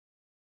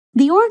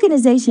The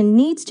organization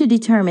needs to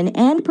determine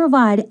and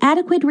provide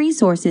adequate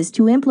resources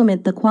to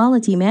implement the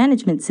quality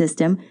management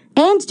system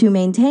and to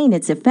maintain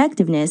its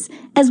effectiveness,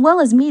 as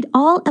well as meet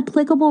all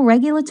applicable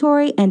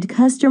regulatory and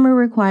customer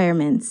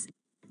requirements.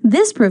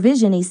 This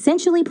provision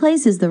essentially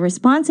places the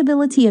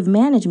responsibility of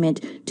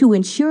management to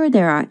ensure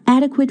there are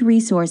adequate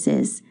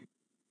resources.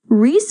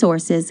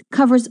 Resources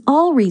covers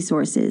all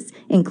resources,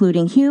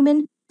 including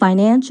human,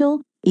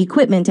 financial,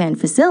 equipment, and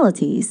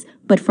facilities,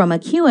 but from a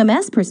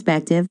QMS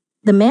perspective,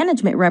 the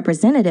management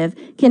representative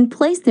can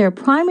place their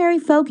primary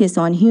focus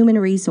on human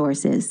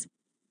resources.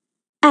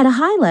 At a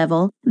high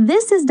level,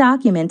 this is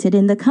documented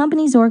in the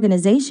company's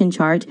organization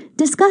chart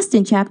discussed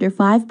in Chapter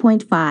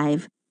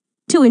 5.5.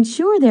 To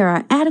ensure there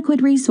are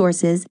adequate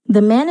resources,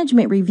 the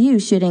management review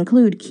should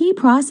include key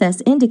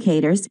process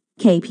indicators,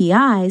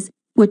 KPIs,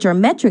 which are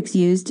metrics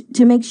used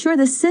to make sure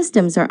the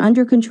systems are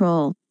under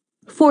control.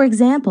 For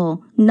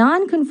example,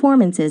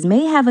 nonconformances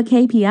may have a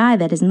KPI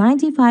that is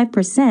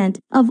 95%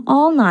 of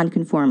all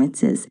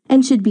nonconformances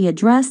and should be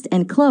addressed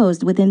and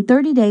closed within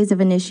 30 days of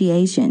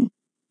initiation.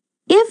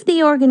 If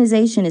the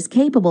organization is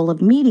capable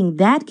of meeting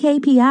that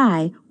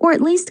KPI, or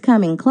at least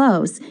coming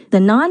close, the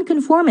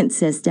nonconformance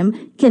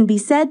system can be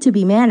said to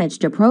be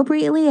managed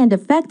appropriately and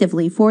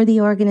effectively for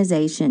the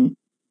organization.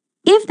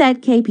 If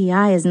that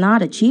KPI is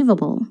not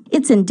achievable,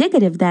 it's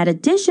indicative that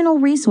additional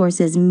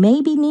resources may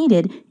be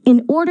needed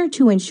in order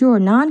to ensure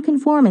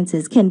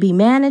nonconformances can be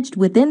managed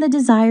within the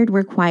desired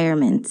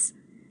requirements.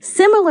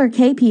 Similar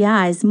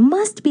KPIs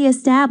must be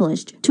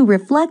established to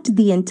reflect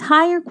the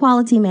entire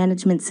quality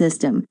management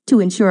system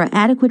to ensure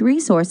adequate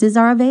resources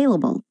are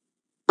available.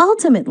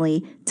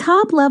 Ultimately,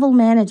 top-level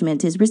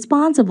management is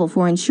responsible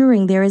for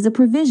ensuring there is a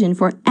provision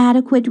for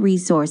adequate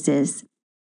resources.